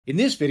In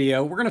this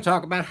video, we're going to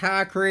talk about how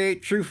I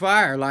create true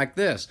fire like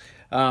this.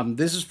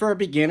 This is for a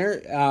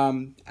beginner.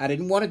 I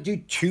didn't want to do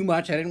too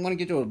much. I didn't want to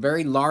get to a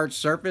very large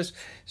surface,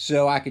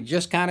 so I could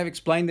just kind of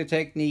explain the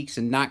techniques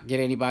and not get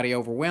anybody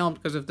overwhelmed,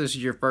 because if this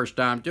is your first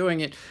time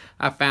doing it,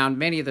 I found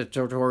many of the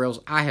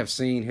tutorials I have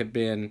seen have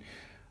been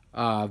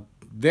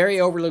very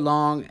overly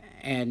long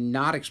and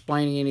not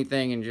explaining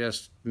anything, and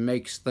just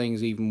makes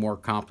things even more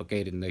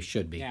complicated than they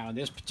should be. Now, in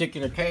this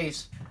particular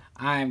case,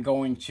 I am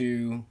going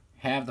to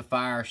have the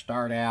fire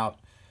start out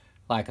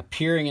like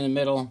appearing in the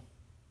middle,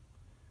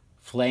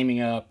 flaming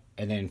up,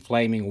 and then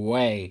flaming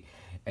away,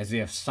 as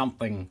if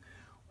something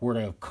were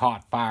to have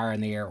caught fire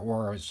in the air,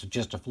 or it's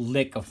just a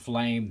lick of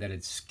flame that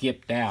had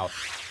skipped out.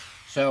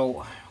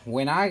 So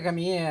when I come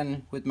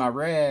in with my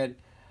red,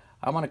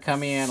 I'm going to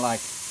come in like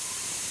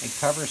and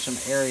cover some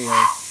areas.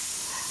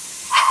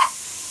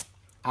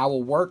 I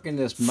will work in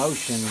this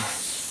motion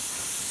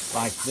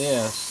like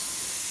this.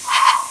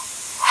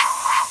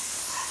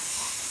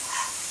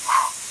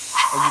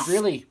 And you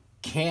really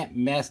can't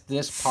mess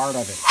this part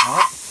of it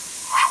up.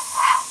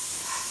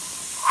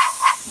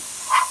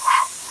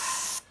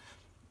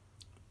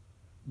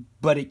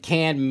 But it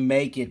can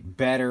make it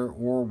better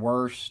or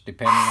worse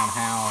depending on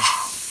how,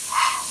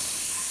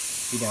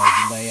 you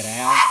lay it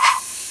out.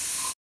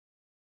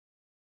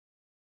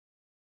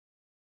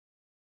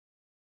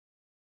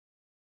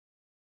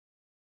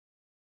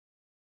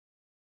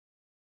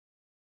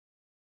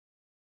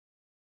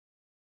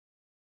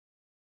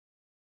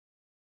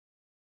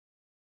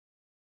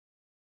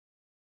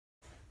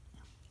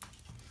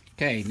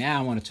 Okay, now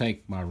I want to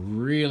take my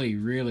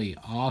really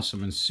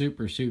awesome and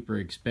super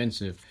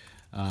expensive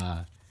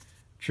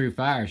True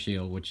Fire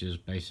Shield, which is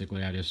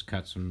basically I just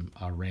cut some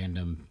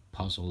random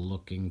puzzle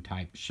looking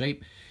type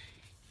shape.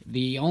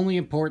 The only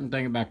important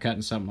thing about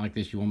cutting something like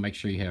this, you want to make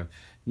sure you have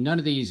none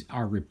of these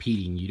are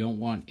repeating. You don't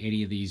want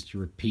any of these to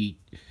repeat,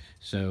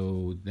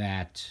 so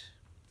that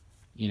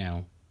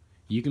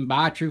you can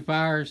buy True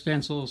Fire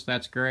stencils.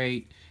 That's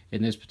great.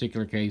 In this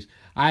particular case,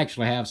 I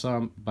actually have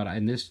some, but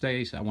in this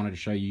case, I wanted to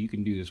show you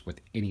can do this with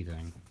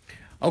anything.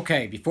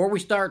 Okay, before we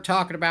start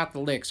talking about the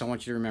licks, I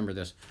want you to remember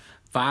this.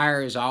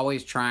 Fire is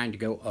always trying to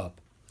go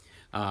up.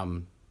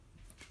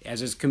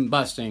 As it's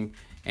combusting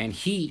and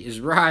heat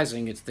is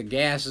rising, it's the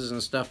gases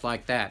and stuff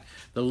like that.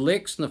 The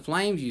licks and the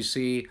flames you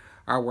see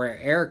are where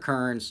air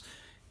currents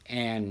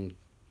and,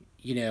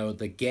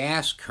 the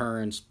gas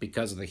currents,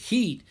 because of the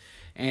heat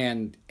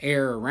and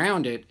air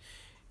around it,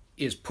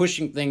 is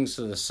pushing things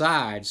to the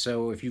side.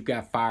 So if you've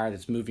got fire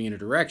that's moving in a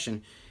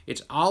direction,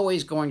 it's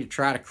always going to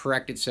try to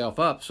correct itself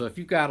up. So if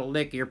you've got a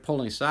lick, you're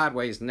pulling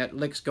sideways and that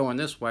lick's going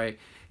this way,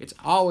 it's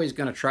always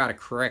going to try to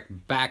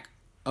correct back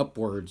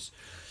upwards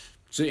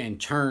and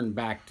turn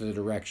back to the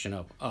direction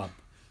of up.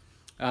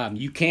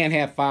 You can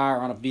have fire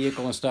on a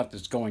vehicle and stuff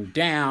that's going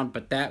down,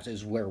 but that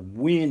is where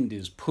wind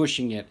is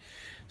pushing it.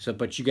 So,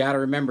 but you got to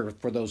remember,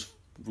 for those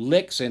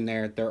licks in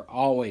there, they're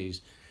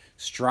always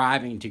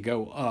striving to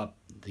go up.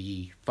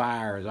 The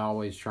fire is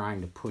always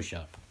trying to push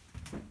up.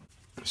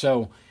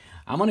 So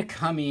I'm going to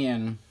come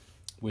in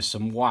with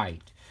some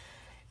white,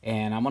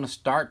 and I'm going to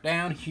start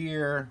down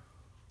here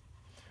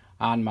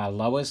on my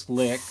lowest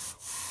lick,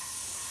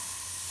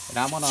 and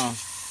I'm going to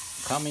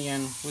come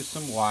in with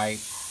some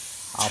white.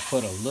 I'll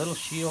put a little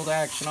shield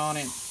action on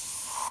it,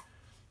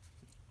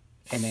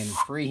 and then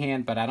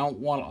freehand, but I don't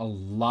want a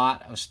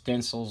lot of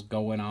stencils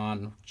going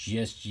on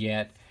just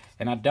yet.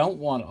 And I don't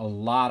want a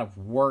lot of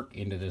work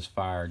into this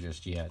fire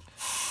just yet.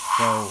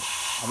 So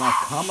I'm going to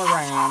come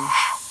around,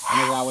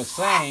 and as I was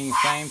saying,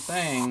 same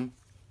thing,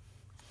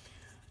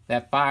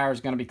 that fire is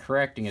going to be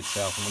correcting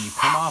itself. And when you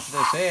come off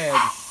this edge,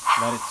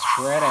 let it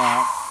spread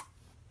out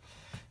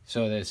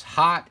so that it's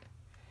hot,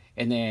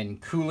 and then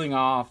cooling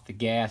off, the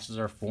gases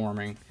are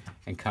forming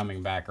and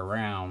coming back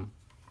around.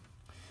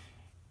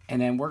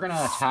 And then we're going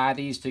to tie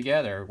these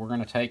together. We're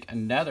going to take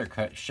another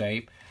cut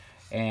shape,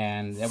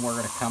 and then we're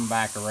going to come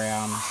back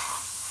around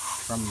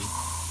from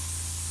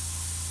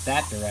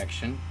that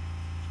direction,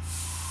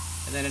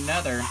 and then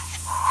another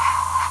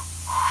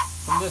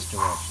from this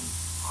direction.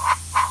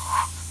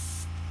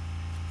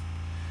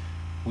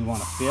 We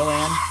want to fill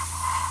in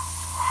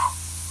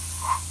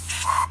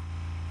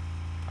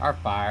our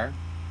fire.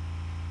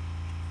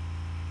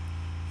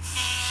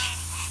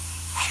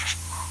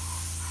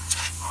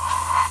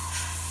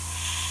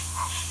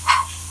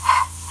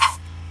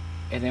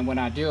 And then when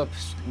I do a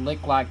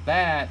lick like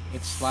that,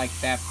 it's like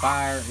that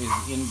fire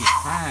is in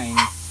behind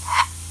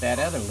that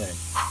other lick.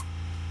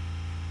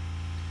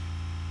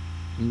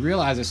 And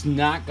realize it's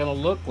not going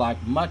to look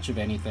like much of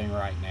anything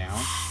right now.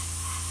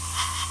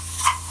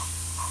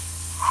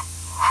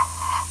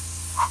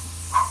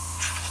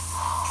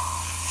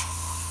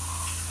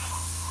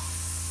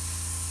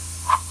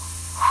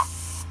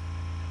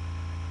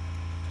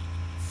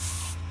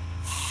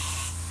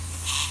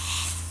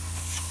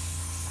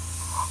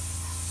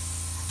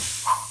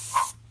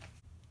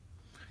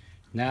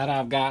 Now that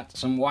I've got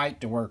some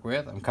white to work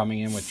with, I'm coming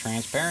in with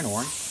transparent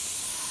orange.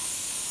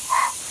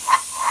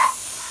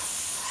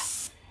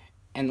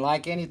 And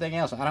like anything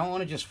else, I don't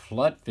want to just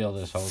flood fill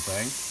this whole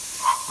thing.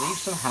 leave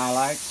some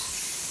highlights.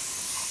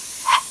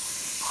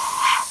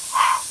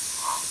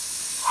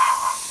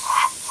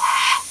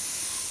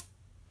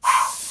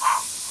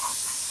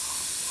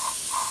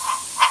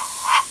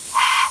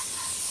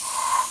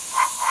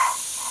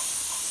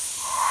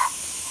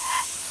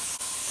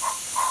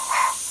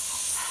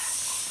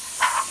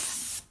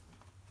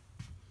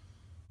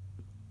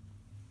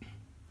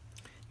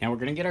 Now we're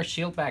going to get our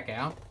shield back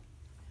out,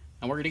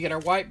 and we're going to get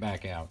our white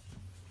back out.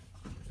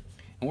 And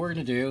what we're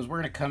going to do is we're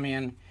going to come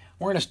in,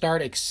 we're going to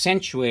start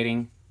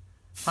accentuating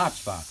hot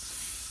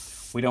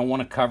spots. We don't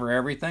want to cover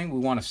everything. We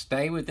want to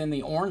stay within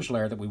the orange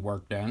layer that we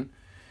worked on.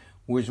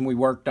 When we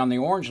worked on the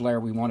orange layer,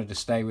 we wanted to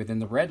stay within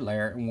the red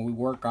layer. And when we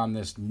work on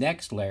this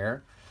next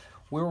layer,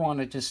 we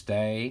wanted to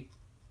stay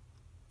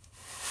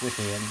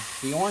within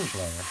the orange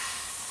layer.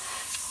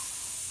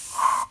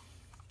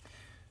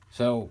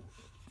 So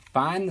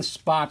find the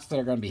spots that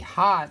are going to be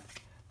hot,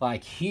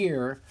 like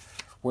here,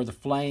 where the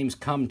flames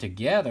come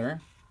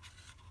together,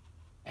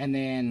 and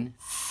then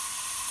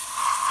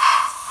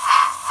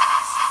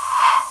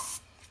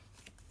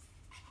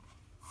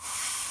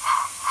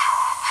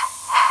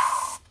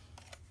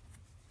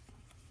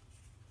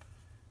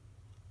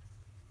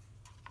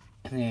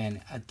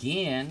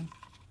again,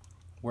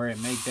 where it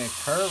makes that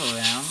curve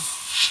around.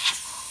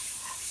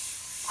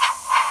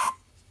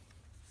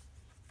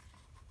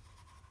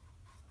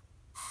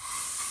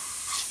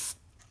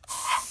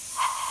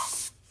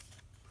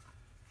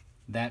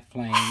 That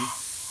flame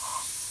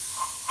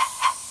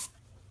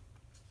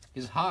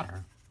is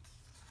hotter.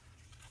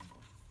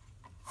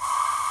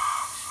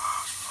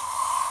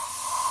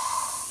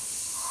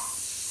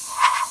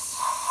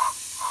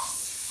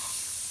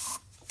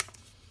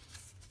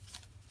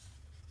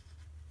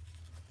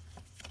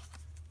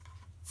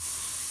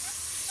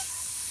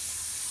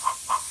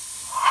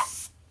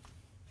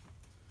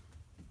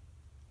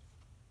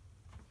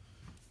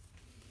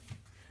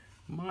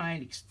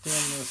 Might extend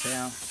this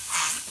out.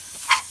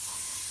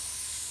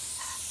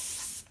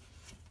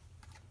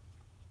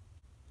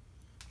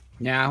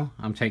 Now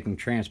I'm taking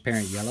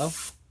transparent yellow.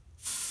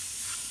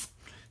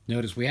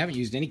 Notice we haven't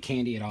used any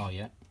candy at all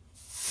yet.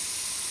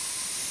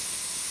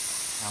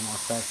 I'm going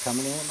to start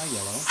coming in with my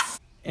yellow.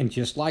 And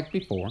just like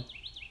before,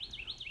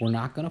 we're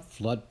not going to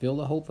flood fill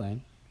the whole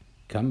thing.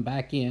 Come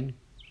back in,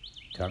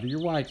 cover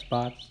your white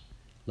spots,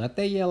 let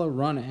that yellow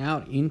run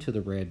out into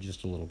the red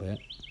just a little bit.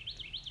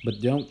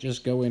 But don't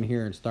just go in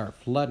here and start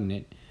flooding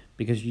it,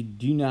 because you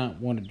do not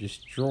want to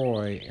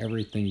destroy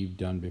everything you've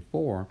done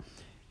before.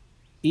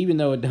 Even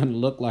though it doesn't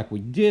look like we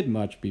did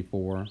much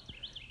before,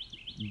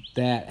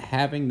 that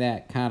having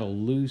that kind of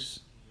loose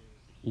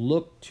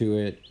look to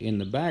it in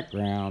the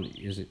background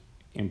is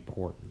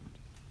important.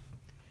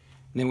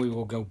 Then we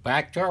will go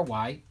back to our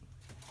white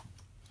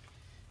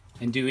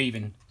and do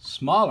even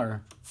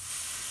smaller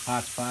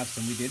hot spots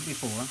than we did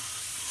before.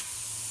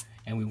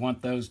 And we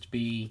want those to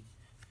be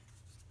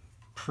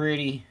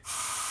pretty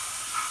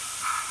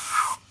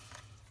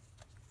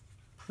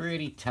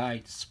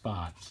tight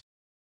spots.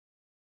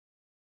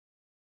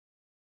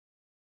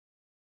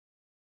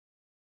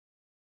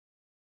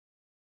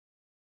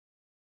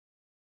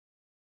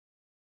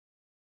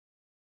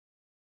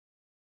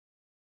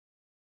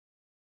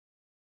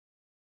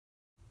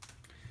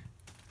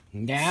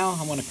 Now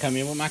I'm going to come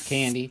in with my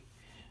candy.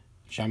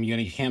 So I'm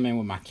going to come in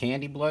with my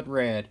candy blood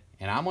red,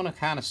 and I'm going to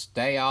kind of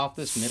stay off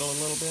this middle a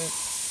little bit,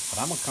 but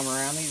I'm going to come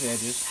around these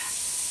edges.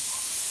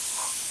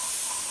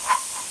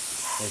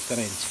 It's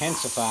going to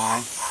intensify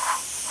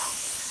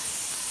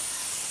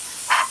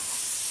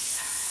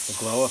the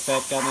glow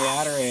effect on the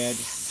outer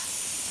edge,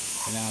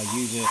 and I'll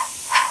use it.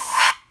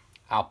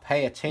 I'll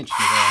pay attention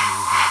to where I'm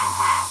using it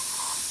in here.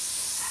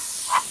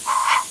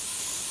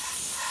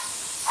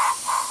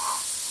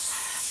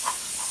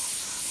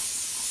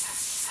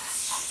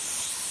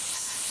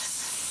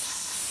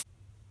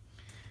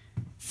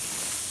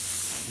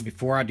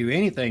 Before I do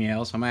anything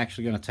else, I'm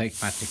actually going to take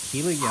my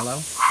tequila yellow.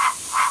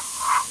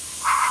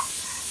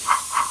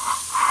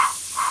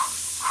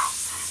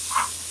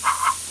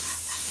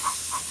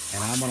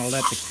 And I'm going to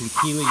let the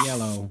tequila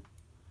yellow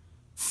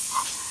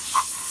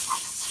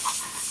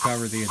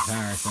cover the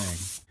entire thing.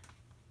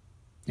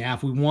 Now,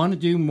 if we want to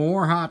do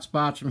more hot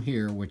spots from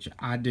here, which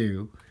I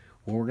do,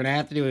 what we're going to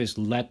have to do is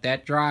let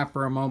that dry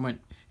for a moment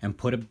and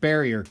put a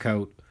barrier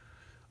coat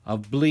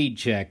of bleed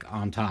check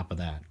on top of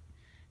that.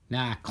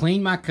 Now, I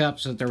cleaned my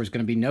cup so that there was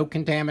going to be no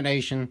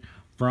contamination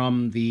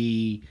from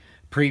the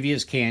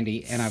previous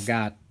candy, and I've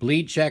got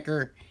bleed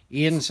checker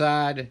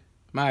inside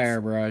my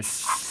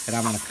airbrush, and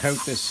I'm going to coat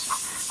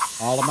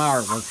this, all of my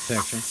artwork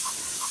section.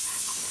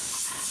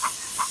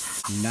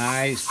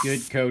 Nice,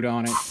 good coat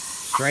on it.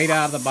 Straight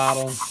out of the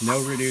bottle, no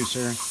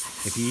reducer.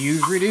 If you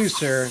use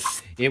reducer,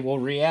 it will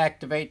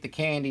reactivate the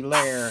candy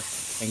layer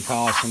and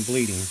cause some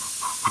bleeding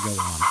to go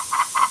on.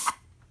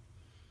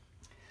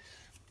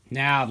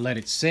 Now, I've let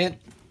it sit.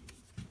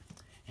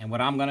 And what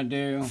I'm going to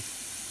do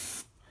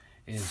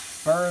is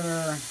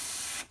further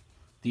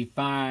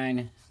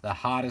define the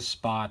hottest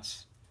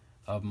spots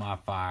of my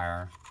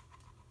fire.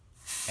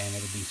 And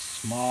it'll be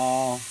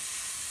small,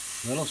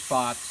 little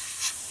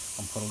spots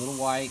I'll put a little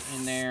white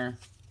in there.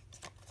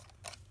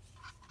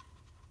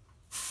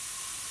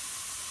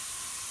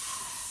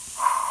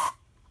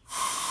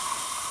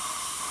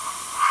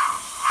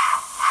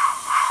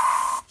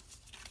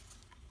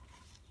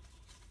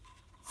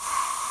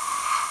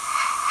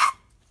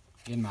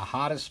 In my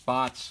hottest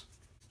spots.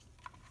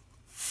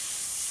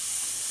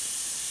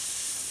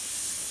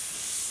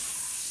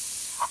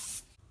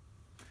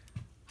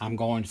 I'm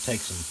going to take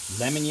some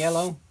lemon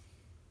yellow.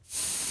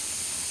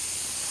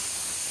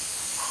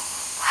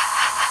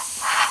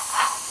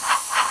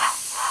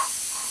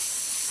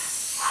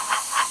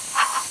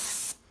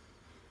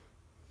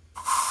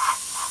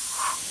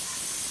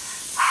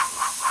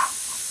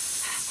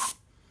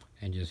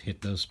 And just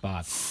hit those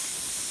spots.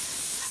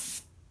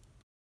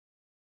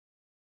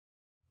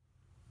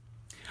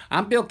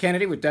 I'm Bill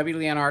Kennedy with W.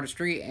 Leon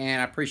Artistry, and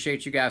I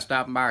appreciate you guys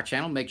stopping by our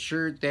channel. Make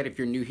sure that if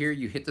you're new here,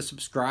 you hit the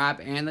subscribe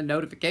and the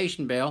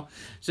notification bell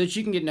so that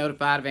you can get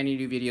notified of any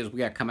new videos we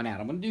got coming out.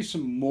 I'm going to do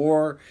some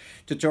more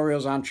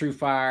tutorials on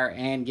TrueFire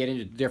and get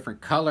into different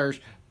colors,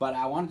 but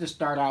I wanted to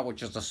start out with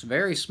just a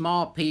very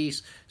small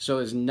piece so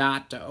as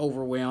not to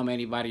overwhelm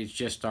anybody who's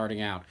just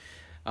starting out.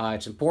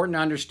 It's important to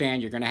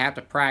understand you're going to have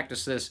to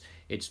practice this.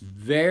 It's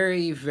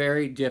very,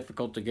 very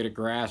difficult to get a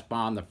grasp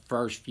on the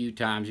first few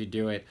times you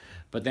do it.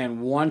 But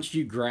then once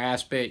you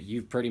grasp it,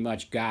 you've pretty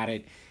much got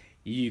it.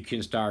 You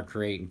can start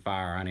creating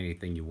fire on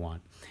anything you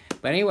want.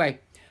 But anyway,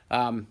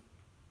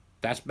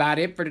 that's about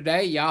it for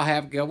today. Y'all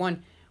have a good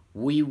one.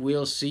 We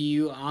will see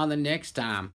you on the next time.